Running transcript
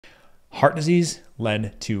Heart disease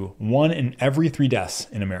led to 1 in every 3 deaths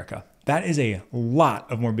in America. That is a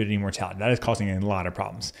lot of morbidity and mortality. That is causing a lot of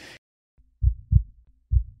problems.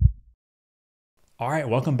 All right,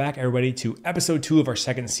 welcome back everybody to episode 2 of our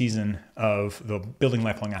second season of the Building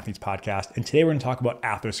Lifelong Athletes podcast. And today we're going to talk about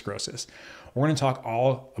atherosclerosis. We're going to talk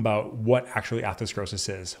all about what actually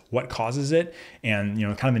atherosclerosis is, what causes it, and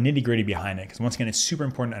kind of the nitty-gritty behind it. Because once again, it's super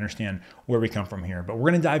important to understand where we come from here. But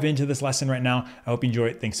we're going to dive into this lesson right now. I hope you enjoy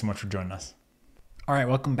it. Thanks so much for joining us. All right,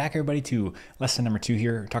 welcome back everybody to lesson number 2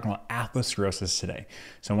 here. We're talking about atherosclerosis today.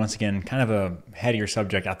 So once again, kind of a headier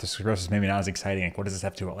subject. Atherosclerosis maybe not as exciting. Like, what does this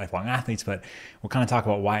have to do with lifelong athletes? But we'll kind of talk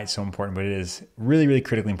about why it's so important. But it is really, really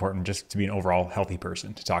critically important just to be an overall healthy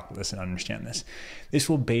person to talk about this and understand this. This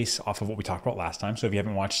will base off of what we talked about last time. So if you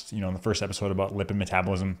haven't watched, in the first episode about lipid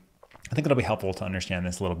metabolism, I think it'll be helpful to understand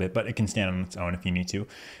this a little bit, but it can stand on its own if you need to.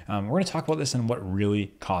 We're going to talk about this and what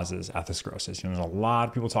really causes atherosclerosis. There's a lot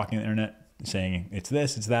of people talking on the internet saying it's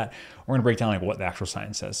this, it's that. We're going to break down like what the actual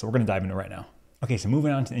science says. So we're going to dive into it right now. Okay, so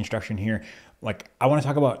moving on to the introduction here, I want to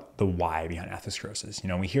talk about the why behind atherosclerosis.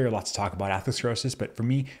 We hear lots of talk about atherosclerosis, but for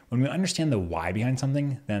me, when we understand the why behind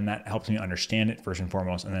something, then that helps me understand it first and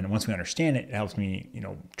foremost. And then once we understand it, it helps me,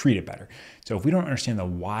 treat it better. So if we don't understand the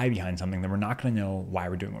why behind something, then we're not going to know why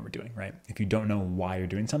we're doing what we're doing, right? If you don't know why you're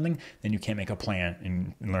doing something, then you can't make a plan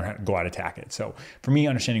and learn how to go out and attack it. So for me,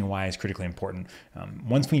 understanding why is critically important.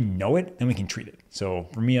 Once we know it, then we can treat it. So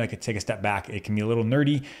for me, I could take a step back. It can be a little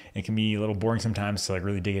nerdy. It can be a little boring sometimes to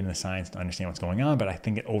really dig into the science to understand what's going on, but I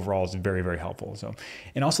think it overall is very, very helpful. So,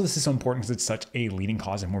 and also this is so important because it's such a leading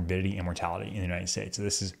cause of morbidity and mortality in the United States. So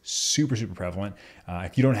this is super, super prevalent.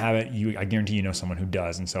 If you don't have it, I guarantee you know someone who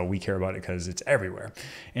does. And so we care about it because it's everywhere.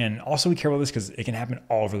 And also we care about this because it can happen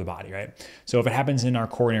all over the body, right? So if it happens in our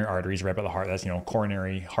coronary arteries right by the heart, that's,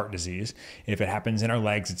 coronary heart disease. If it happens in our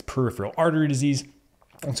legs, it's peripheral artery disease.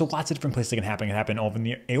 And so lots of different places it can happen. It can happen over in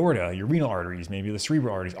the aorta, your renal arteries, maybe the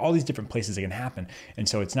cerebral arteries, all these different places it can happen. And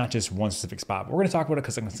so it's not just one specific spot. But we're going to talk about it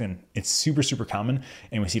because it's super, super common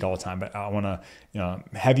and we see it all the time. But I want to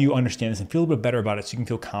have you understand this and feel a little bit better about it so you can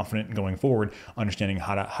feel confident going forward, understanding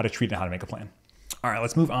how to treat it and how to make a plan. All right,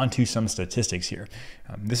 let's move on to some statistics here.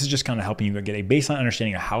 This is just kind of helping you get a baseline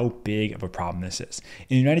understanding of how big of a problem this is.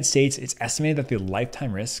 In the United States, it's estimated that the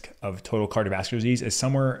lifetime risk of total cardiovascular disease is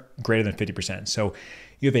somewhere greater than 50%. So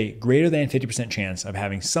you have a greater than 50% chance of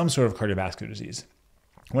having some sort of cardiovascular disease.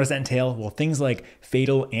 What does that entail? Well, things like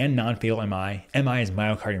fatal and non-fatal MI. MI is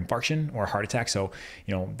myocardial infarction or heart attack. So,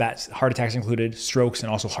 that's heart attacks included, strokes,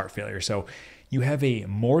 and also heart failure. So you have a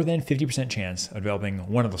more than 50% chance of developing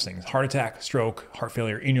one of those things, heart attack, stroke, heart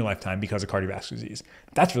failure in your lifetime because of cardiovascular disease.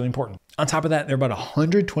 That's really important. On top of that, there are about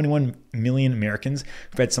 121 million Americans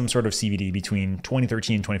who've had some sort of CVD between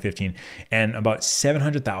 2013 and 2015, and about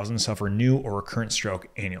 700,000 suffer new or recurrent stroke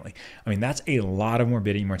annually. That's a lot of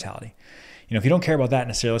morbidity and mortality. If you don't care about that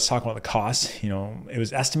necessarily, let's talk about the costs. It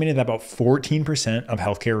was estimated that about 14% of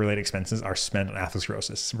healthcare related expenses are spent on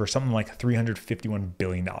atherosclerosis for something like $351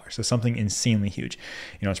 billion. So something insanely huge.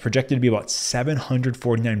 It's projected to be about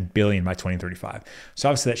 $749 billion by 2035. So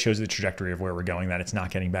obviously that shows the trajectory of where we're going, that it's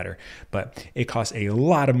not getting better, but it costs a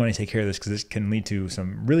lot of money to take care of this because this can lead to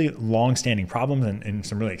some really long-standing problems and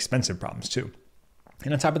some really expensive problems too.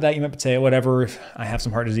 And on top of that, you might say, whatever, if I have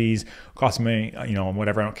some heart disease, costs me,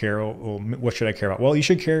 whatever, I don't care. Well, what should I care about? Well, you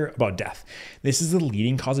should care about death. This is the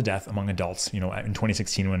leading cause of death among adults. In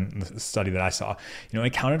 2016, when the study that I saw, it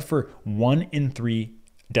accounted for 1 in 3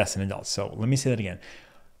 deaths in adults. So let me say that again.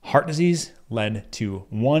 Heart disease led to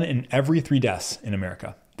 1 in every 3 deaths in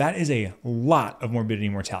America. That is a lot of morbidity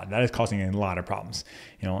and mortality. That is causing a lot of problems,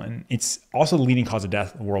 and it's also the leading cause of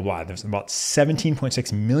death worldwide. There's about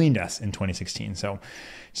 17.6 million deaths in 2016. So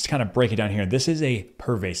just to kind of break it down here, this is a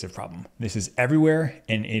pervasive problem. This is everywhere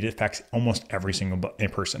and it affects almost every single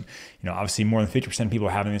person. Obviously more than 50% of people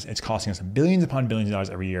are having this. It's costing us billions upon billions of dollars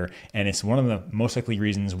every year. And it's one of the most likely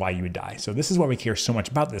reasons why you would die. So this is why we care so much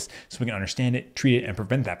about this, so we can understand it, treat it, and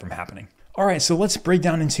prevent that from happening. All right, so let's break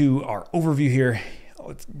down into our overview here.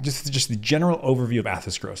 Just the general overview of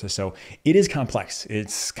atherosclerosis. So it is complex.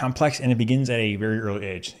 It's complex and it begins at a very early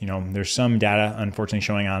age. There's some data, unfortunately,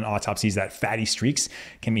 showing on autopsies that fatty streaks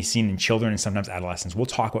can be seen in children and sometimes adolescents. We'll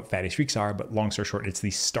talk what fatty streaks are, but long story short, it's the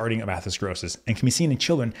starting of atherosclerosis and can be seen in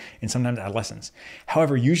children and sometimes adolescents.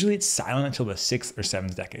 However, usually it's silent until the 6th or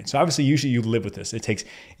 7th decade. So obviously, usually you live with this. It takes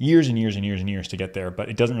years and years and years and years to get there, but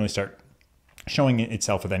it doesn't really start showing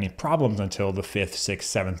itself with any problems until the 5th, 6th,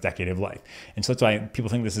 7th decade of life. And so that's why people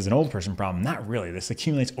think this is an old person problem. Not really. This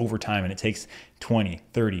accumulates over time and it takes 20,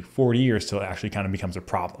 30, 40 years till it actually kind of becomes a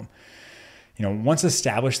problem. Once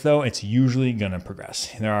established though, it's usually going to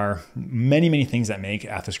progress. There are many, many things that make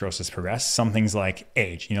atherosclerosis progress. Some things like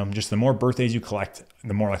age, just the more birthdays you collect,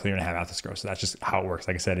 the more likely you're going to have atherosclerosis. That's just how it works.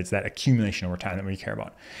 Like I said, it's that accumulation over time that we care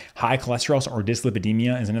about. High cholesterol or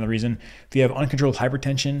dyslipidemia is another reason. If you have uncontrolled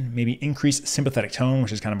hypertension, maybe increased sympathetic tone,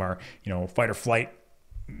 which is kind of our, fight or flight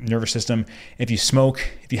nervous system. If you smoke,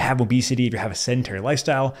 if you have obesity, if you have a sedentary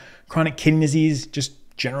lifestyle, chronic kidney disease, just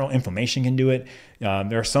general inflammation can do it.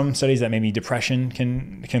 There are some studies that maybe depression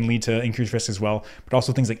can lead to increased risk as well, but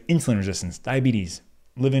also things like insulin resistance, diabetes,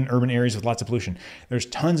 live in urban areas with lots of pollution. There's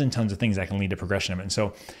tons and tons of things that can lead to progression of it. And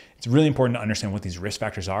so it's really important to understand what these risk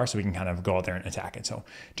factors are so we can kind of go out there and attack it. So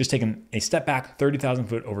just taking a step back, 30,000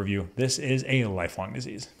 foot overview, this is a lifelong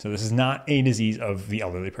disease. So this is not a disease of the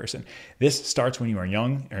elderly person. This starts when you are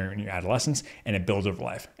young or in your adolescence, and it builds over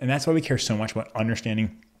life. And that's why we care so much about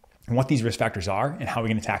understanding what these risk factors are and how we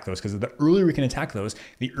can attack those. Because the earlier we can attack those,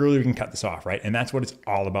 the earlier we can cut this off, right? And that's what it's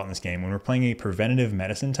all about in this game. When we're playing a preventative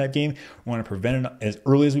medicine type game, we want to prevent it as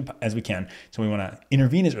early as we can. So we want to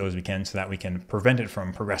intervene as early as we can so that we can prevent it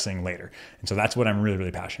from progressing later. And so that's what I'm really,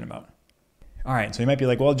 really passionate about. All right, so you might be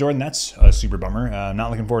like, well, Jordan, that's a super bummer. I'm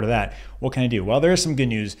not looking forward to that. What can I do? Well, there is some good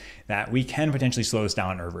news that we can potentially slow this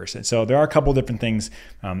down and reverse it. So there are a couple different things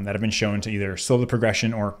that have been shown to either slow the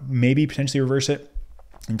progression or maybe potentially reverse it.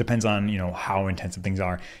 It depends on, how intensive things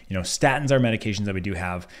are. Statins are medications that we do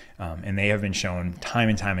have, and they have been shown time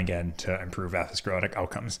and time again to improve atherosclerotic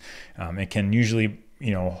outcomes. It can usually,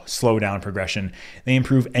 slow down progression. They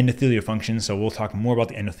improve endothelial function. So we'll talk more about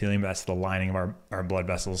the endothelium, but that's the lining of our blood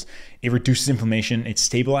vessels. It reduces inflammation. It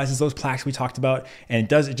stabilizes those plaques we talked about.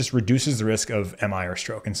 And it just reduces the risk of MI or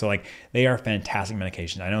stroke. And so they are fantastic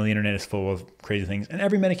medications. I know the internet is full of crazy things, and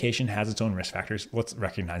every medication has its own risk factors. Let's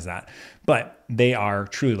recognize that. But they are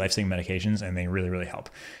truly life-saving medications, and they really, really help.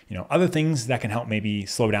 Other things that can help maybe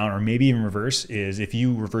slow down or maybe even reverse is if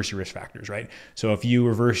you reverse your risk factors, right? So if you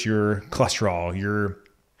reverse your cholesterol, your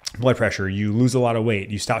blood pressure, you lose a lot of weight,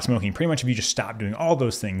 you stop smoking, pretty much if you just stop doing all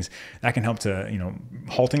those things, that can help to,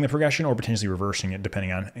 halting the progression or potentially reversing it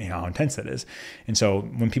depending on how intense that is. And so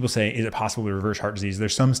when people say, is it possible to reverse heart disease?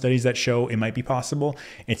 There's some studies that show it might be possible.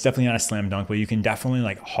 It's definitely not a slam dunk, but you can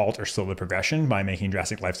definitely halt or slow the progression by making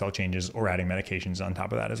drastic lifestyle changes or adding medications on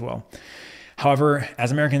top of that as well. However,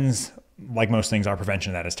 as Americans, like most things, our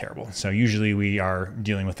prevention of that is terrible. So usually we are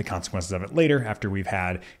dealing with the consequences of it later after we've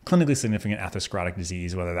had clinically significant atherosclerotic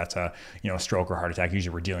disease, whether that's a stroke or heart attack.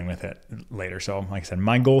 Usually we're dealing with it later. So like I said,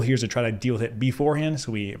 my goal here is to try to deal with it beforehand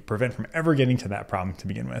so we prevent from ever getting to that problem to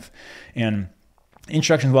begin with. And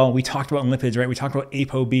introduction, well, we talked about lipids, right? We talked about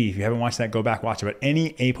apoB. If you haven't watched that, go back, watch it. But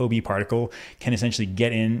any apoB particle can essentially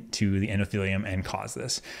get into the endothelium and cause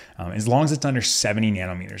this, as long as it's under 70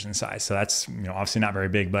 nanometers in size. So that's obviously not very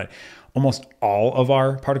big, but almost all of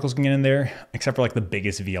our particles can get in there, except for the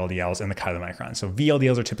biggest VLDLs and the chylomicrons. So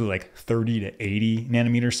VLDLs are typically 30 to 80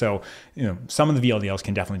 nanometers. So, some of the VLDLs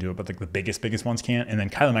can definitely do it, but the biggest ones can't. And then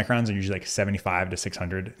chylomicrons are usually 75 to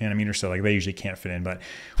 600 nanometers. So they usually can't fit in. But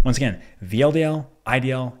once again, VLDL,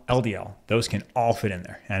 IDL, LDL, those can all fit in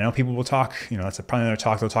there. And I know people will talk, that's probably another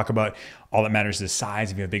talk. They'll talk about all that matters is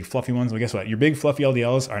size. If you have big fluffy ones, well, guess what? Your big fluffy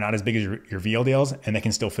LDLs are not as big as your VLDLs, and they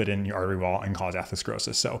can still fit in your artery wall and cause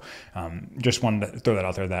atherosclerosis. So just wanted to throw that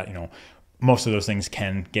out there that, most of those things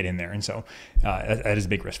can get in there. And so that is a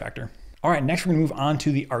big risk factor. All right, next we're gonna move on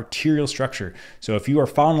to the arterial structure. So if you are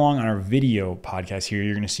following along on our video podcast here,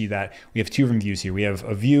 you're gonna see that we have two different views here. We have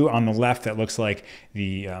a view on the left that looks like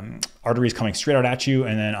the arteries coming straight out at you,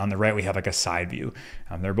 and then on the right we have a side view.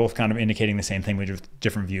 They're both kind of indicating the same thing, but with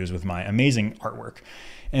different views with my amazing artwork.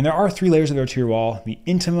 And there are three layers of the arterial wall: the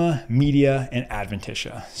intima, media, and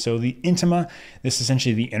adventitia. So the intima, this is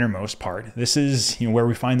essentially the innermost part. This is where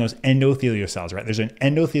we find those endothelial cells, right? There's an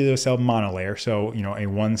endothelial cell monolayer, so a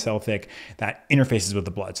one cell thick that interfaces with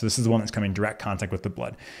the blood. So this is the one that's coming in direct contact with the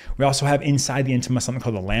blood. We also have inside the intima something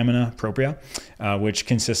called the lamina propria, which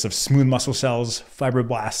consists of smooth muscle cells,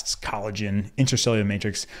 fibroblasts, collagen, intercellular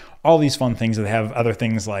matrix, all these fun things that have other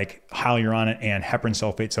things like hyaluronate and heparin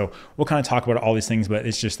sulfate. So we'll kind of talk about all these things, but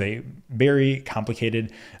it's just a very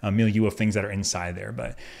complicated milieu of things that are inside there.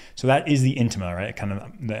 But so that is the intima, right? Kind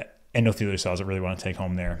of the endothelial cells that really want to take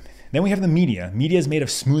home there. Then we have the media. Media is made of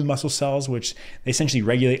smooth muscle cells, which they essentially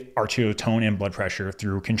regulate arterial tone and blood pressure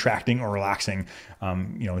through contracting or relaxing,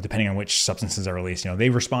 depending on which substances are released. They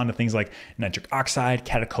respond to things like nitric oxide,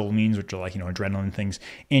 catecholamines, which are adrenaline things,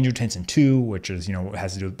 Angiotensin II, which is,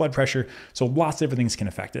 has to do with blood pressure. So lots of different things can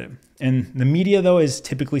affect it. And the media, though, is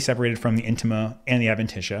typically separated from the intima and the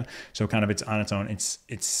adventitia. So kind of it's on its own.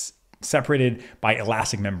 It's separated by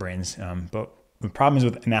elastic membranes, but the problem is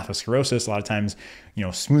with atherosclerosis, a lot of times,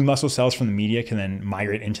 smooth muscle cells from the media can then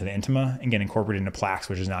migrate into the intima and get incorporated into plaques,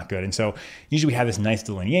 which is not good. And so usually we have this nice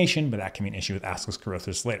delineation, but that can be an issue with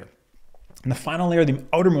atherosclerosis later. And the final layer, the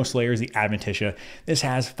outermost layer, is the adventitia. This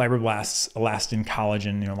has fibroblasts, elastin,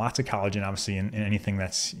 collagen, lots of collagen, obviously, in anything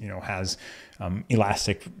that's, has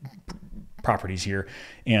elastic properties here.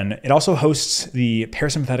 And it also hosts the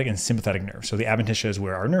parasympathetic and sympathetic nerves. So the adventitia is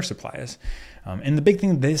where our nerve supply is. And the big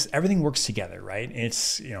thing, everything works together, right?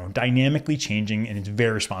 It's, dynamically changing, and it's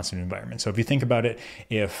very responsive to the environment. So if you think about it,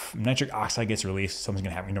 if nitric oxide gets released, something's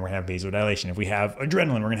going to happen. We're going to have vasodilation. If we have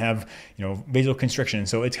adrenaline, we're going to have, vasoconstriction.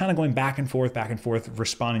 So it's kind of going back and forth,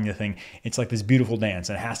 responding to the thing. It's like this beautiful dance,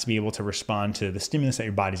 and it has to be able to respond to the stimulus that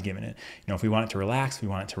your body's giving it. If we want it to relax, we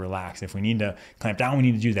want it to relax. If we need to clamp down, we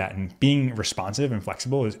need to do that. And being responsive and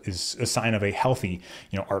flexible is a sign of a healthy,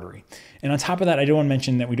 artery. And on top of that, I do want to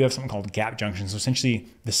mention that we do have something called gap junctions. So essentially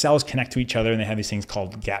the cells connect to each other, and they have these things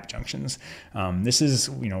called gap junctions. This is,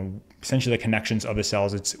 essentially the connections of the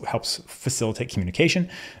cells. It helps facilitate communication.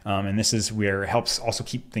 And this is where it helps also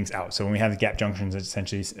keep things out. So when we have the gap junctions, it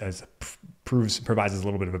essentially provides us a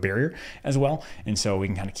little bit of a barrier as well. And so we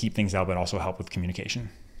can kind of keep things out, but also help with communication.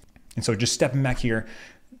 And so just stepping back here,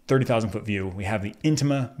 30,000 foot view, we have the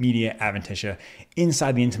intima, media, adventitia.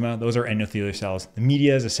 Inside the intima, those are endothelial cells. The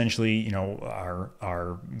media is essentially,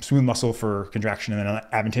 our smooth muscle for contraction, and then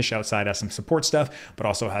adventitia outside has some support stuff, but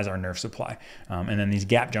also has our nerve supply. And then these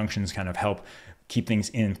gap junctions kind of help keep things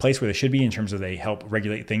in place where they should be, in terms of they help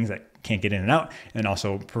regulate things that can't get in and out, and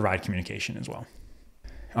also provide communication as well.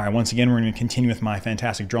 All right, once again, we're going to continue with my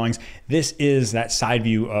fantastic drawings. This is that side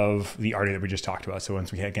view of the artery that we just talked about. So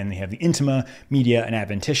once we have the intima, media, and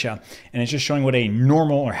adventitia, and it's just showing what a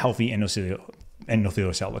normal or healthy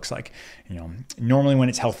endothelial cell looks like. Normally when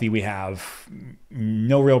it's healthy, we have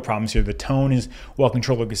no real problems here. The tone is well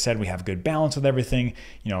controlled. Like I said, we have good balance with everything.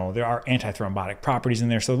 There are antithrombotic properties in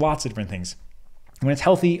there, so lots of different things. When it's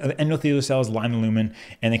healthy, the endothelial cells line the lumen,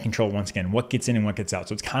 and they control, once again, what gets in and what gets out.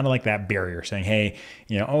 So it's kind of like that barrier saying, hey,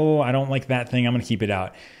 oh, I don't like that thing, I'm going to keep it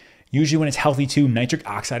out. Usually when it's healthy too, nitric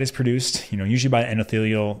oxide is produced, usually by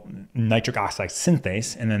endothelial nitric oxide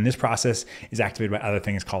synthase. And then this process is activated by other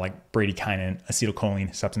things called like bradykinin,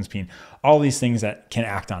 acetylcholine, substance P. All these things that can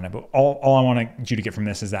act on it. But all I want you to get from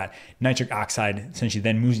this is that nitric oxide essentially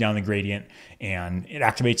then moves down the gradient, and it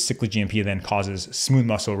activates cyclic GMP and then causes smooth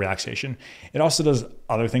muscle relaxation. It also does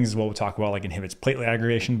other things as well we'll talk about, like inhibits platelet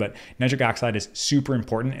aggregation, but nitric oxide is super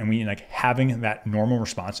important, and we having that normal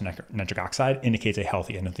response to nitric oxide indicates a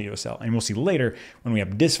healthy endothelial cell. And we'll see later when we have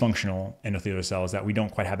dysfunctional endothelial cells that we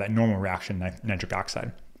don't quite have that normal reaction to nitric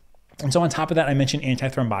oxide. And so on top of that, I mentioned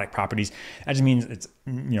antithrombotic properties. That just means it's,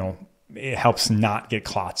 it helps not get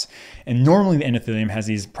clots. And normally the endothelium has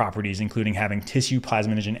these properties, including having tissue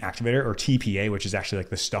plasminogen activator, or TPA, which is actually like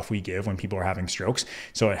the stuff we give when people are having strokes.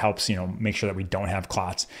 So it helps, make sure that we don't have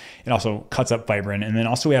clots. It also cuts up fibrin. And then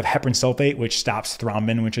also we have heparin sulfate, which stops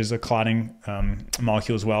thrombin, which is a clotting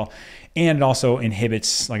molecule as well. And it also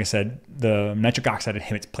inhibits, like I said, the nitric oxide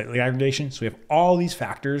inhibits platelet aggregation. So we have all these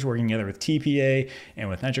factors working together with TPA and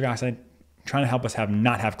with nitric oxide, trying to help us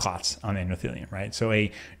not have clots on the endothelium, right? So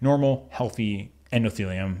a normal, healthy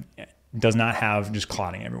endothelium does not have just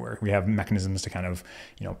clotting everywhere. We have mechanisms to kind of,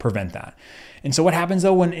 prevent that. And so what happens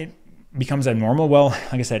though when it becomes abnormal? Well,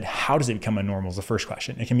 like I said, how does it become abnormal is the first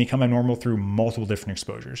question. It can become abnormal through multiple different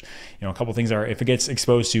exposures. A couple of things are, if it gets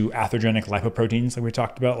exposed to atherogenic lipoproteins like we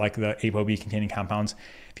talked about, like the apoB containing compounds,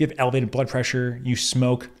 if you have elevated blood pressure, you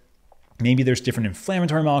smoke, maybe there's different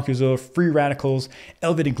inflammatory molecules, or free radicals,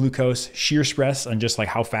 elevated glucose, shear stress on just like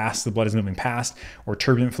how fast the blood is moving past, or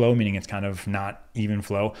turbulent flow, meaning it's kind of not even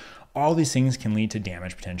flow. All these things can lead to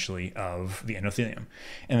damage potentially of the endothelium.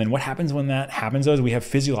 And then what happens when that happens is we have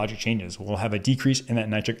physiologic changes. We'll have a decrease in that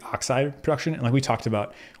nitric oxide production. And like we talked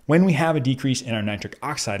about, when we have a decrease in our nitric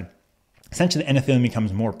oxide, essentially the endothelium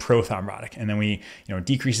becomes more prothrombotic, and then we,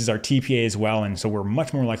 decreases our TPA as well. And so we're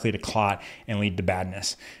much more likely to clot and lead to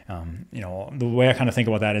badness. The way I kind of think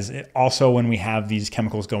about that is also when we have these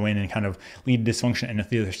chemicals go in and kind of lead to dysfunction in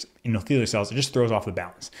endothelial cells, it just throws off the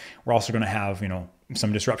balance. We're also going to have,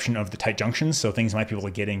 some disruption of the tight junctions. So things might be able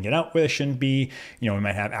to get in, get out where they shouldn't be. We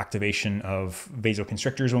might have activation of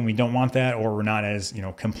vasoconstrictors when we don't want that, or we're not as,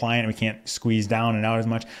 compliant. We can't squeeze down and out as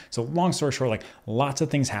much. So long story short, lots of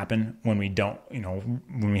things happen when we don't,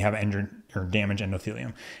 when we have injured or damaged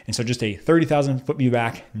endothelium. And so just a 30,000 foot view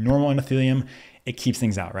back, normal endothelium, it keeps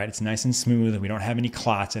things out, right? It's nice and smooth. We don't have any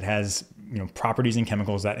clots. It has properties and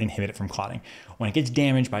chemicals that inhibit it from clotting. When it gets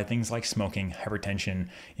damaged by things like smoking, hypertension,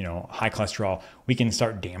 high cholesterol, we can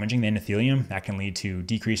start damaging the endothelium. That can lead to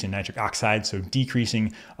decrease in nitric oxide, so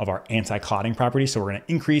decreasing of our anti-clotting properties. So we're going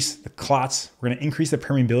to increase the clots. We're going to increase the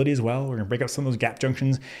permeability as well. We're going to break up some of those gap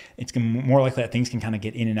junctions. It's more likely that things can kind of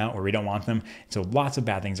get in and out where we don't want them. So lots of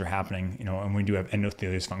bad things are happening, and we do have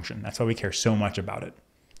endothelial dysfunction. That's why we care so much about it.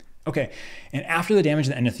 Okay, and after the damage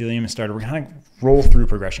of the endothelium is started, we're going to roll through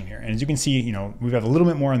progression here. And as you can see, we have a little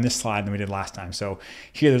bit more on this slide than we did last time. So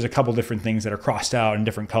here there's a couple different things that are crossed out in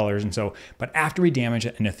different colors. But after we damage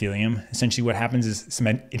the endothelium, essentially what happens is some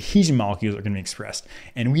adhesion molecules are going to be expressed.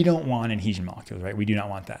 And we don't want adhesion molecules, right? We do not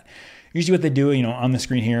want that. Usually what they do, on the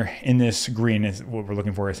screen here in this green is what we're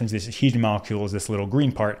looking for. Essentially this adhesion molecule is this little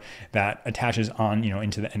green part that attaches on,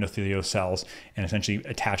 into the endothelial cells and essentially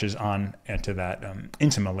attaches on to that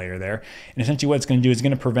intima layer there. And essentially what it's going to do is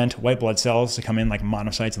going to prevent white blood cells to come in like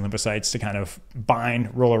monocytes and lymphocytes to kind of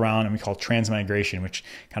bind, roll around, and we call transmigration, which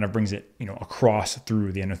kind of brings it, across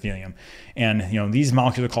through the endothelium. And, these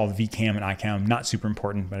molecules are called VCAM and ICAM, not super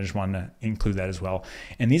important, but I just wanted to include that as well.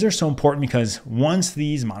 And these are so important because once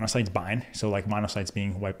these monocytes bind, so like monocytes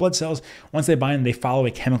being white blood cells, once they bind, they follow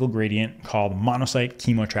a chemical gradient called monocyte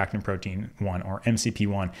chemoattractant protein 1 or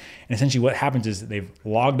MCP1. And essentially what happens is they've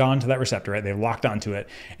logged on to that receptor, right? They've locked onto it,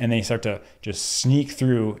 and they start to just sneak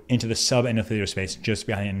through into the subendothelial space just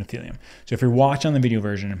behind the endothelium. So if you're watching on the video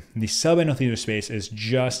version, the subendothelial space is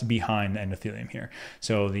just behind the endothelium here.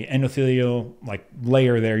 So the endothelial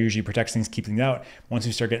layer there usually protects things, keeps things out. Once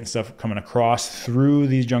we start getting stuff coming across through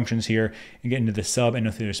these junctions here, you get into the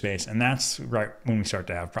subendothelial space. And that's right when we start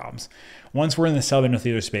to have problems. Once we're in the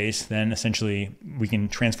subendothelial space, then essentially we can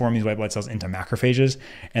transform these white blood cells into macrophages,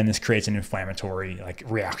 and this creates an inflammatory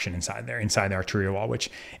reaction inside the arterial wall, which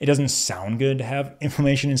it doesn't sound good to have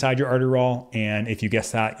inflammation inside your arterial wall. And if you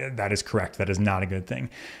guess that, that is correct. That is not a good thing.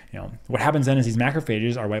 What happens then is these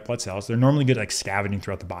macrophages are white blood cells. They're normally good at scavenging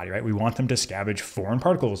throughout the body, right? We want them to scavenge foreign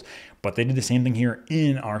particles, but they do the same thing here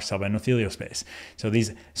in our subendothelial space. So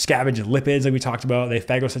these scavenge lipids, like we talked about, they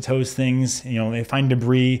phagocytose things, they find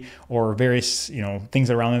debris or various,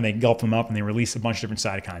 things around them, they gulp them up and they release a bunch of different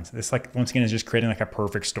cytokines. This once again is just creating a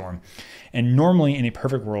perfect storm. And normally in a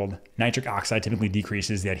perfect world, nitric oxide typically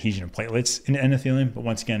decreases the adhesion of platelets in the endothelium. But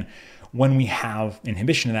once again, when we have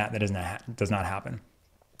inhibition of that, does not happen.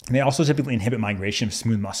 And they also typically inhibit migration of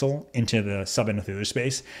smooth muscle into the subendothelial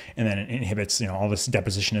space, and then it inhibits all this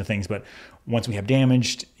deposition of things. But once we have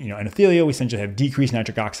damaged endothelial, we essentially have decreased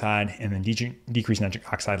nitric oxide, and then decreased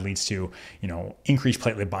nitric oxide leads to increased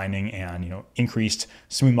platelet binding and increased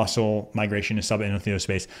smooth muscle migration to subendothelial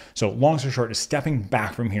space. So long story short, is stepping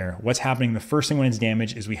back from here, what's happening? The first thing when it's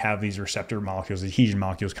damaged is we have these receptor molecules, adhesion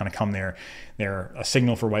molecules, kind of come there. They're a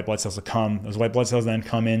signal for white blood cells to come. Those white blood cells then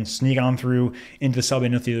come in, sneak on through into the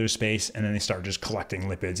subendothelial space, and then they start just collecting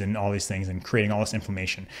lipids and all these things and creating all this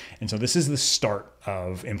inflammation. And so this is the start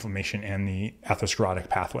of inflammation, and the atherosclerotic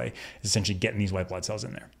pathway is essentially getting these white blood cells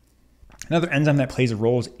in there. Another enzyme that plays a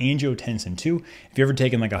role is Angiotensin II. If you've ever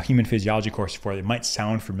taken a human physiology course before, it might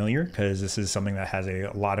sound familiar because this is something that has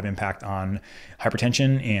a lot of impact on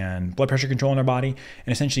hypertension and blood pressure control in our body.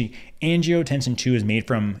 And essentially, Angiotensin II is made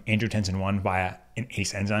from angiotensin I via an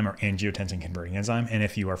ACE enzyme or angiotensin converting enzyme. And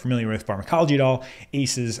if you are familiar with pharmacology at all,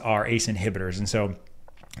 ACEs are ACE inhibitors. And so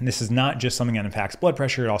this is not just something that impacts blood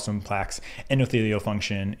pressure, it also impacts endothelial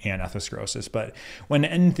function and atherosclerosis. But when the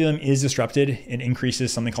endothelium is disrupted, it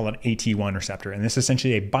increases something called an AT1 receptor. And this is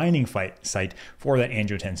essentially a binding site for that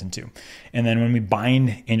angiotensin II. And then when we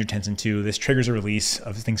bind angiotensin II, this triggers a release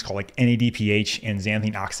of things called NADPH and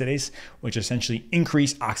xanthine oxidase, which essentially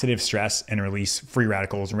increase oxidative stress and release free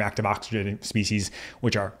radicals and reactive oxygen species,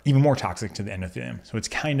 which are even more toxic to the endothelium. So it's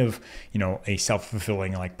kind of, a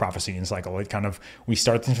self-fulfilling prophecy and cycle. It kind of, we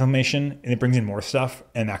start the inflammation and it brings in more stuff,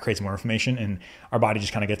 and that creates more inflammation, and our body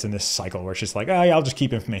just kind of gets in this cycle where it's just oh yeah, I'll just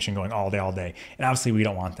keep inflammation going all day. And obviously we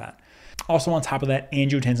don't want that. Also on top of that,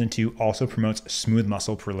 angiotensin II also promotes smooth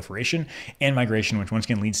muscle proliferation and migration, which once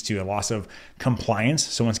again leads to a loss of compliance.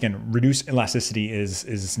 So once again, reduced elasticity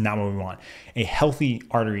is not what we want. A healthy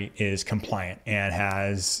artery is compliant and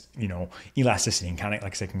has, elasticity and kind of,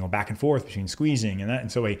 like I said, can go back and forth between squeezing and that.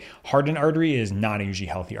 And so a hardened artery is not a usually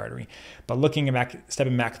healthy artery. But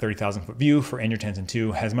stepping back 30,000 foot view for angiotensin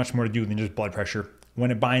II has much more to do than just blood pressure. When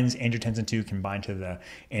it binds, angiotensin II can bind to the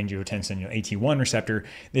angiotensin AT1 receptor.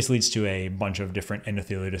 This leads to a bunch of different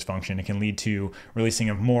endothelial dysfunction. It can lead to releasing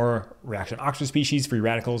of more reactive oxygen species, free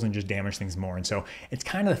radicals, and just damage things more. And so it's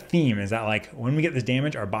kind of the theme is that when we get this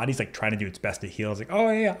damage, our body's trying to do its best to heal. It's oh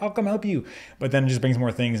yeah, I'll come help you. But then it just brings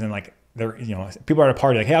more things, and they're, people are at a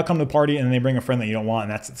party like, hey, I'll come to the party, and then they bring a friend that you don't want,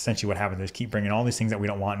 and that's essentially what happens. They just keep bringing all these things that we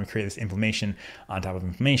don't want, and we create this inflammation on top of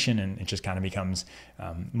inflammation, and it just kind of becomes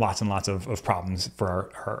lots and lots of problems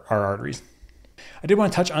for our arteries. I did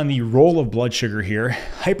want to touch on the role of blood sugar here.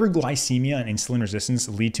 Hyperglycemia and insulin resistance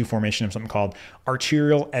lead to formation of something called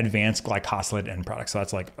arterial advanced glycosylated end products. So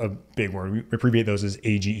that's like a big word. We abbreviate those as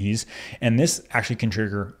AGEs, and this actually can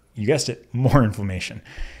trigger, you guessed it, more inflammation.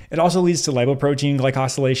 It also leads to lipoprotein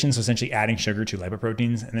glycosylation, so essentially adding sugar to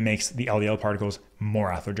lipoproteins, and it makes the LDL particles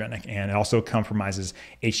more atherogenic, and it also compromises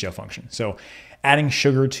HDL function. So adding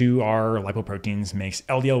sugar to our lipoproteins makes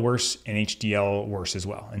LDL worse and HDL worse as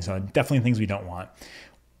well. And so definitely things we don't want.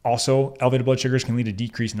 Also, elevated blood sugars can lead to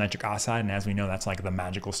decreased nitric oxide. And as we know, that's like the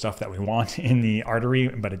magical stuff that we want in the artery,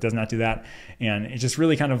 but it does not do that. And it just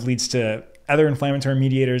really kind of leads to other inflammatory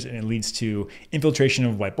mediators, and it leads to infiltration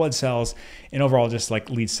of white blood cells, and overall just like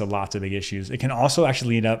leads to lots of big issues. It can also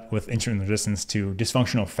actually lead up with insulin resistance to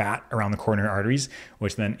dysfunctional fat around the coronary arteries,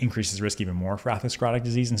 which then increases risk even more for atherosclerotic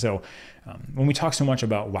disease. And so when we talk so much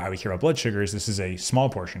about why we care about blood sugars, this is a small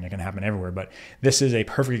portion. It can happen everywhere, but this is a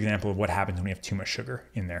perfect example of what happens when we have too much sugar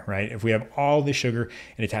in there, right? If we have all this sugar,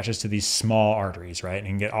 it attaches to these small arteries, right? And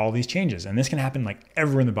you can get all these changes. And this can happen like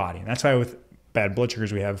everywhere in the body. And that's why with bad blood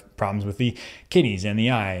sugars, we have problems with the kidneys and the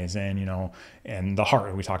eyes and, and the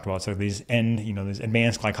heart we talked about. So these these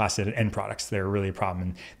advanced glycosylated end products, they're really a problem.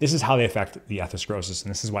 And this is how they affect the atherosclerosis.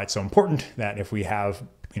 And this is why it's so important that if we have,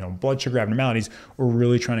 blood sugar abnormalities, we're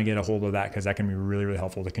really trying to get a hold of that, because that can be really, really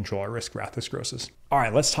helpful to control our risk for atherosclerosis. All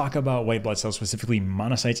right, let's talk about white blood cells, specifically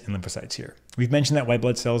monocytes and lymphocytes here. We've mentioned that white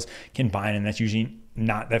blood cells can bind, and that's usually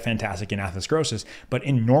not that fantastic in atherosclerosis, but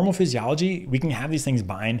in normal physiology, we can have these things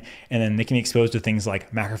bind, and then they can be exposed to things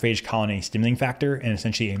like macrophage colony stimulating factor, and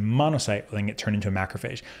essentially a monocyte will then get turned into a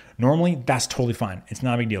macrophage. Normally, that's totally fine. It's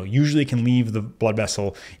not a big deal. Usually it can leave the blood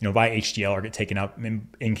vessel, via HDL, or get taken up and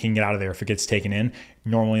can get out of there if it gets taken in.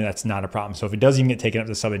 Normally, that's not a problem. So if it does even get taken up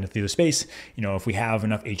to the subendothelial space, if we have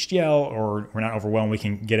enough HDL or we're not overwhelmed, we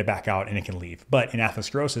can get it back out and it can leave. But in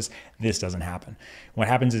atherosclerosis, this doesn't happen. What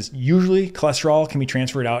happens is usually cholesterol can be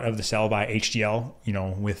transferred out of the cell by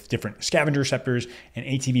HDL, with different scavenger receptors and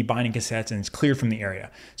ATP binding cassettes, and it's cleared from the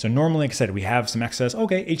area. So normally, like I said, we have some excess.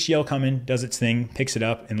 Okay, HDL come in, does its thing, picks it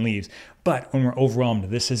up and leaves. But when we're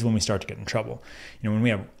overwhelmed, this is when we start to get in trouble. When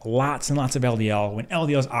we have lots and lots of LDL, when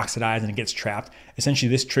LDL is oxidized and it gets trapped, essentially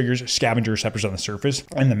this triggers scavenger receptors on the surface,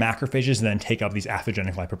 and the macrophages then take up these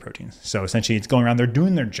atherogenic lipoproteins. So essentially it's going around, they're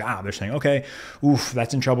doing their job. They're saying, okay, oof,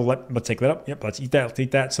 that's in trouble. Let's take that up. Yep, let's eat that, let's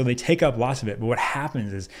eat that. So they take up lots of it. But what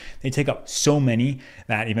happens is they take up so many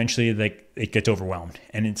that eventually it gets overwhelmed,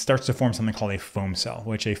 and it starts to form something called a foam cell,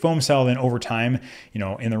 which a foam cell then over time,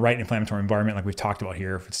 in the right inflammatory environment, like we've talked about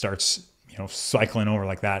here, if it starts cycling over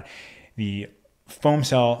like that, the foam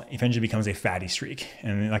cell eventually becomes a fatty streak.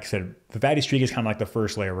 And like I said, the fatty streak is kind of like the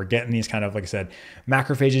first layer. We're getting these kind of, like I said,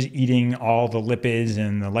 macrophages eating all the lipids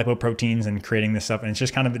and the lipoproteins and creating this stuff. And it's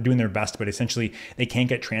just kind of doing their best, but essentially they can't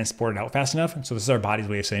get transported out fast enough. And so this is our body's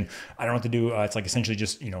way of saying, I don't know what to do. It's like essentially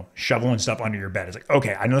just, shoveling stuff under your bed. It's like,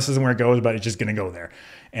 okay, I know this isn't where it goes, but it's just going to go there.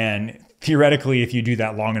 And theoretically, if you do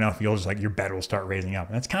that long enough, you'll just your bed will start raising up.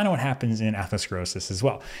 And that's kind of what happens in atherosclerosis as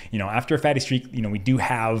well. After a fatty streak, we do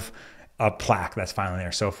have a plaque that's finally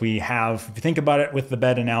there. So if you think about it with the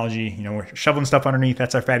bed analogy, we're shoveling stuff underneath,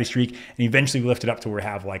 that's our fatty streak, and eventually we lift it up to where we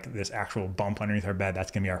have this actual bump underneath our bed.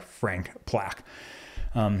 That's going to be our frank plaque.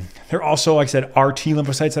 There are also, like I said, RT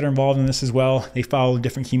lymphocytes that are involved in this as well. They follow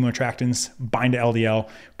different chemoattractants, bind to LDL,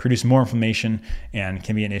 produce more inflammation, and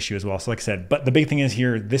can be an issue as well. So like I said, but the big thing is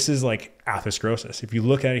here, this is like atherosclerosis. If you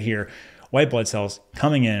look at it here, white blood cells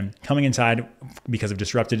coming inside because of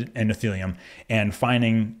disrupted endothelium and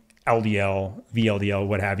finding LDL, VLDL,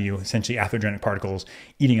 what have you, essentially atherogenic particles,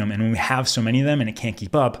 eating them. And when we have so many of them and it can't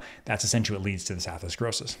keep up, that's essentially what leads to this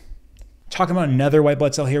atherosclerosis. Talking about another white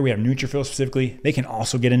blood cell here, we have neutrophils specifically. They can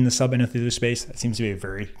also get in the subendothelial space. That seems to be a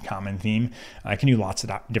very common theme. I can do lots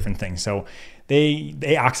of different things. So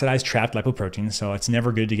they oxidize trapped lipoproteins, so it's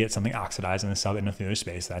never good to get something oxidized in the subendothelial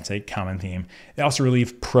space. That's a common theme. They also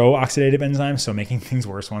relieve pro-oxidative enzymes, so making things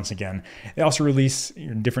worse once again. They also release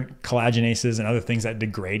different collagenases and other things that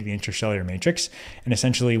degrade the intracellular matrix. And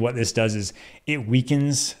essentially what this does is it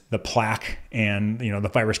weakens the plaque and the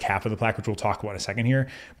fibrous cap of the plaque, which we'll talk about in a second here.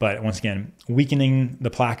 But once again, weakening the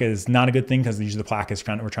plaque is not a good thing, because usually the plaque is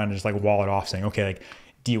we're trying to just wall it off, saying, okay,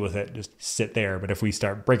 deal with it, just sit there. But if we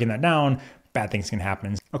start breaking that down, bad things can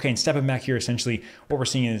happen. Okay, and stepping back here, essentially what we're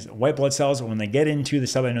seeing is white blood cells, when they get into the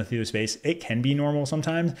subendothelial space, it can be normal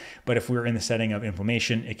sometimes, but if we're in the setting of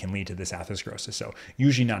inflammation, it can lead to this atherosclerosis. So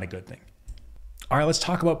usually not a good thing. All right, let's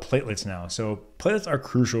talk about platelets now. So platelets are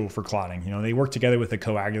crucial for clotting. They work together with the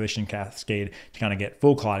coagulation cascade to kind of get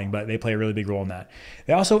full clotting, but they play a really big role in that.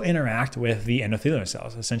 They also interact with the endothelial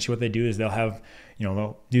cells. Essentially what they do is they'll have,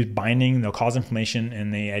 they'll do binding, they'll cause inflammation,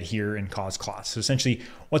 and they adhere and cause clots. So essentially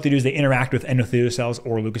what they do is they interact with endothelial cells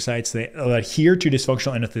or leukocytes. They'll adhere to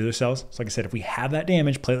dysfunctional endothelial cells. So like I said, if we have that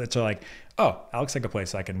damage, platelets are like, oh, that looks like a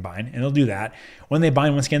place I can bind, and they'll do that. When they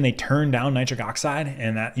bind, once again, they turn down nitric oxide,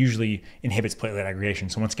 and that usually inhibits platelet aggregation.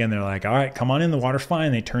 So once again, they're like, all right, come on in, the water's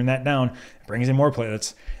fine. They turn that down, it brings in more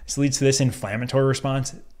platelets. This leads to this inflammatory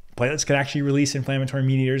response. Platelets could actually release inflammatory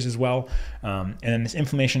mediators as well. And then this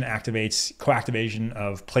inflammation activates coactivation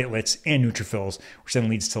of platelets and neutrophils, which then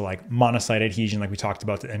leads to like monocyte adhesion, like we talked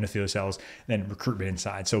about, the endothelial cells, then recruitment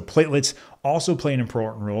inside. So platelets also play an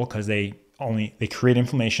important role because they create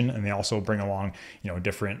inflammation, and they also bring along,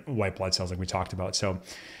 different white blood cells like we talked about. So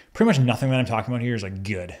pretty much nothing that I'm talking about here is like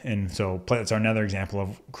good. And so platelets are another example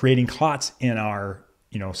of creating clots in our,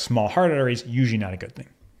 small heart arteries, usually not a good thing.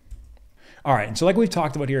 All right. And so like we've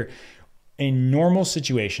talked about here, a normal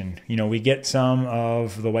situation, we get some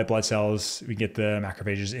of the white blood cells, we get the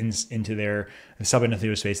macrophages into the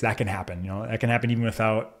subendothelial space. That can happen. That can happen even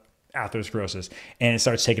without atherosclerosis, and it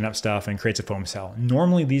starts taking up stuff and creates a foam cell.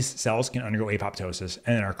 Normally these cells can undergo apoptosis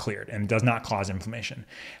and then are cleared and does not cause inflammation.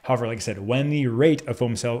 However, like I said, when the rate of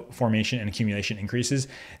foam cell formation and accumulation increases,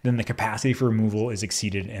 then the capacity for removal is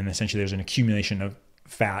exceeded, and essentially there's an accumulation of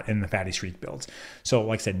fat and the fatty streak builds. So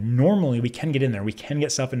like I said, normally we can get in there, we can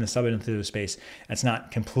get stuff in the subendothelial space. That's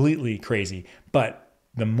not completely crazy, but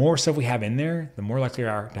the more stuff we have in there, the more likely we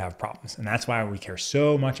are to have problems. And that's why we care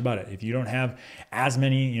so much about it. If you don't have as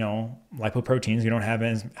many, lipoproteins, you don't have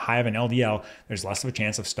as high of an LDL, there's less of a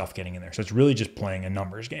chance of stuff getting in there. So it's really just playing a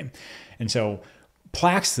numbers game. And so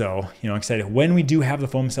plaques though, like I said, when we do have the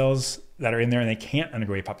foam cells that are in there and they can't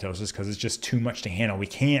undergo apoptosis because it's just too much to handle, we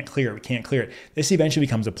can't clear it, this eventually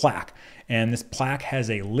becomes a plaque. And this plaque has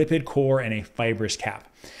a lipid core and a fibrous cap.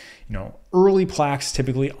 Early plaques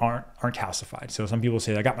typically aren't calcified. So some people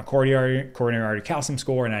say, I got my coronary artery calcium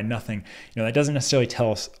score and I had nothing. That doesn't necessarily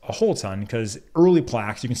tell us a whole ton, because early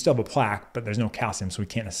plaques, you can still have a plaque, but there's no calcium, so we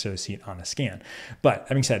can't necessarily see it on a scan. But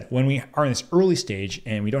that being said, when we are in this early stage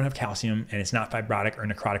and we don't have calcium and it's not fibrotic or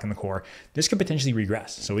necrotic in the core, this could potentially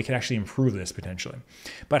regress. So we could actually improve this potentially.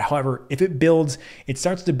 But however, if it builds, it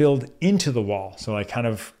starts to build into the wall. So like kind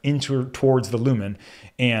of towards the lumen,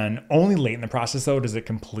 and only late in the process though does it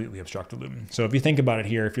completely obstruct the lumen. So if you think about it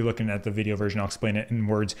here, if you're looking at the video version, I'll explain it in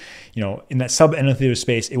words. In that subendothelial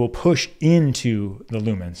space, it will push into the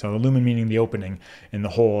lumen. So the lumen meaning the opening in the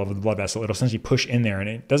hole of the blood vessel. It'll essentially push in there, and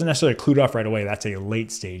it doesn't necessarily occlude off right away. That's a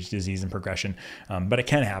late stage disease and progression, but it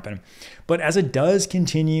can happen. But as it does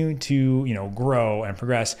continue to grow and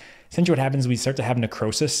progress, essentially what happens is we start to have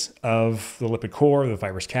necrosis of the lipid core, the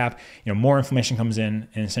fibrous cap, more inflammation comes in,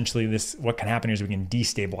 and essentially what can happen is we can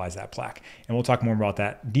destabilize that plaque. And we'll talk more about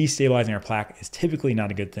that. Destabilizing our plaque is typically not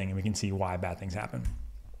a good thing, and we can see why bad things happen.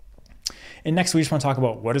 And next, we just want to talk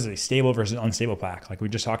about what is a stable versus unstable plaque, like we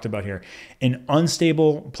just talked about here. An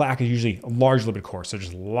unstable plaque is usually a large lipid core, so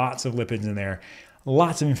just lots of lipids in there,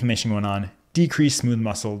 lots of inflammation going on, decreased smooth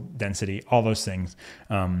muscle density, all those things.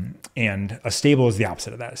 And a stable is the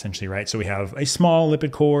opposite of that, essentially, right? So we have a small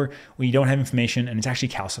lipid core, we don't have inflammation, and it's actually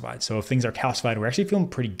calcified. So if things are calcified, we're actually feeling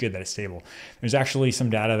pretty good that it's stable. There's actually some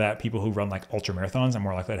data that people who run like ultra marathons are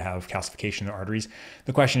more likely to have calcification in their arteries.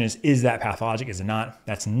 The question is that pathologic? Is it not?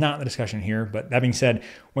 That's not the discussion here. But that being said,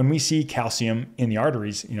 when we see calcium in the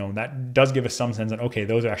arteries, that does give us some sense that, okay,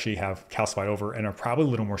 those actually have calcified over and are probably a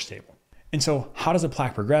little more stable. And so how does a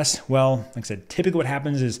plaque progress? Well, like I said, typically what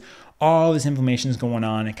happens is all this inflammation is going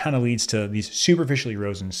on. It kind of leads to these superficial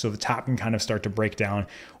erosions. So the top can kind of start to break down.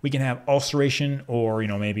 We can have ulceration or,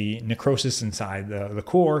 maybe necrosis inside the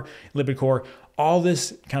core, lipid core. All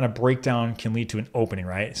this kind of breakdown can lead to an opening,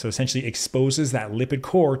 right? So essentially exposes that lipid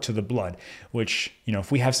core to the blood, which, if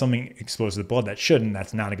we have something exposed to the blood that shouldn't,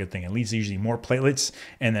 that's not a good thing. It leads to usually more platelets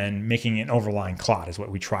and then making an overlying clot is what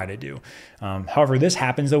we try to do. However, this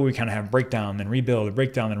happens though, we kind of have breakdown, then rebuild,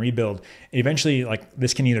 breakdown, then rebuild. Eventually, like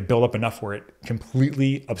this can either build up enough where it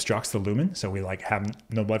completely obstructs the lumen, so we like have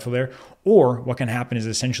no blood flow there, or what can happen is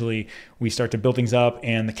essentially we start to build things up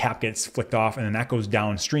and the cap gets flicked off, and then that goes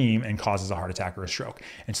downstream and causes a heart attack or a stroke.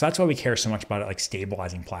 And so that's why we care so much about it, like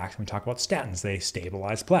stabilizing plaques. When we talk about statins, they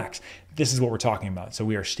stabilize plaques. This is what we're talking about. So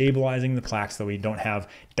we are stabilizing the plaques so we don't have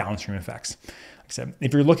downstream effects. Like I said,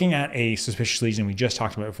 if you're looking at a suspicious lesion, we just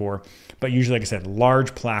talked about it before, but usually, like I said,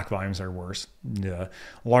 large plaque volumes are worse. The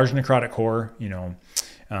large necrotic core,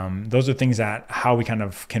 Those are things that how we kind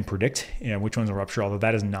of can predict which ones will rupture, although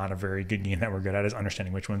that is not a very good game that we're good at, is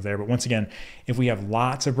understanding which one's there. But once again, if we have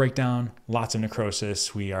lots of breakdown, lots of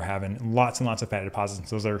necrosis, we are having lots and lots of fatty deposits.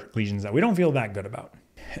 Those are lesions that we don't feel that good about.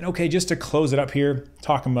 And okay, just to close it up here,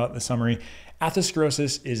 talking about the summary,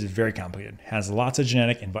 atherosclerosis is very complicated, has lots of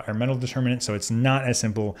genetic, environmental determinants, so it's not as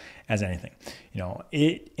simple as anything.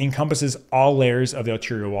 It encompasses all layers of the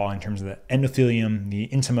arterial wall in terms of the endothelium, the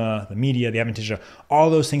intima, the media, the adventitia.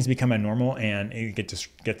 All those things become abnormal and it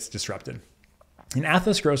gets disrupted. And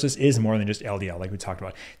atherosclerosis is more than just LDL, like we talked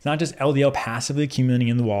about. It's not just LDL passively accumulating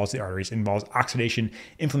in the walls of the arteries. It involves oxidation,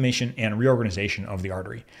 inflammation, and reorganization of the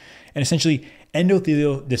artery. And essentially,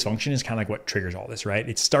 endothelial dysfunction is kind of like what triggers all this, right?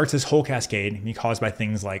 It starts this whole cascade and be caused by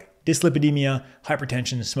things like dyslipidemia,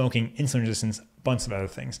 hypertension, smoking, insulin resistance, a bunch of other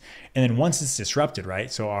things. And then once it's disrupted, right?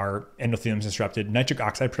 So our endothelium is disrupted, nitric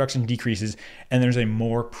oxide production decreases, and there's a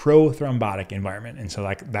more prothrombotic environment. And so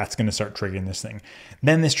that's going to start triggering this thing.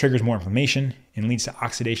 Then this triggers more inflammation and leads to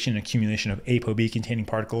oxidation and accumulation of apoB containing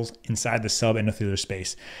particles inside the subendothelial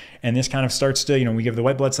space. And this kind of starts to, we give the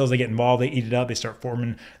white blood cells, they get involved, they eat it up, they start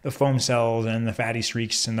forming the foam cells and the fatty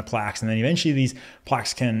streaks and the plaques. And then eventually these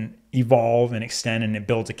plaques can evolve and extend and it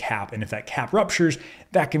builds a cap. And if that cap ruptures,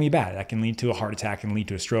 that can be bad. That can lead to a heart attack, can lead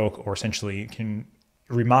to a stroke, or essentially can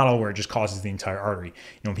remodel where it just causes the entire artery.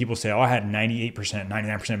 When people say, oh, I had 98%,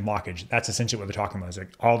 99% blockage, that's essentially what they're talking about. It's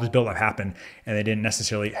like all this buildup happened and they didn't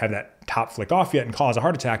necessarily have that top flick off yet and cause a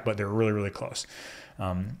heart attack, but they're really, really close.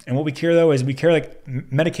 And what we care though is we care like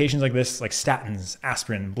medications like this, like statins,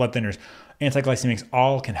 aspirin, blood thinners, antiglycemics,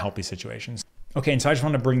 all can help these situations. Okay, and so I just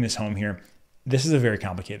want to bring this home here. This is a very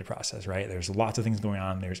complicated process, right? There's lots of things going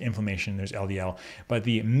on. There's inflammation, there's LDL. But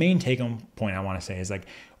the main take-home point I want to say is like,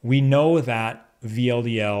 we know that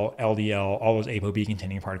VLDL, LDL, all those apoB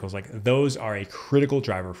containing particles, like those are a critical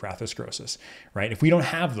driver for atherosclerosis, right? If we don't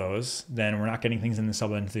have those, then we're not getting things in the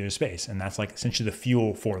subendothelial space. And that's like essentially the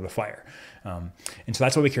fuel for the fire. And so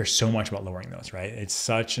that's why we care so much about lowering those, right? It's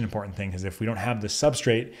such an important thing because if we don't have the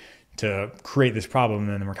substrate to create this problem,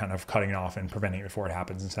 then we're kind of cutting it off and preventing it before it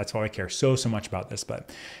happens. And so that's why I care so much about this. But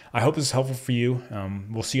I hope this is helpful for you.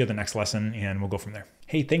 We'll see you at the next lesson and we'll go from there.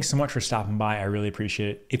 Hey, thanks so much for stopping by. I really appreciate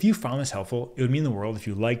it. If you found this helpful, it would mean the world if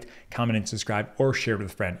you liked, commented, subscribed, or shared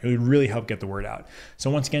with a friend. It would really help get the word out. So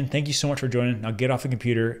once again, thank you so much for joining. Now get off the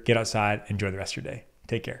computer, get outside, enjoy the rest of your day.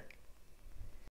 Take care.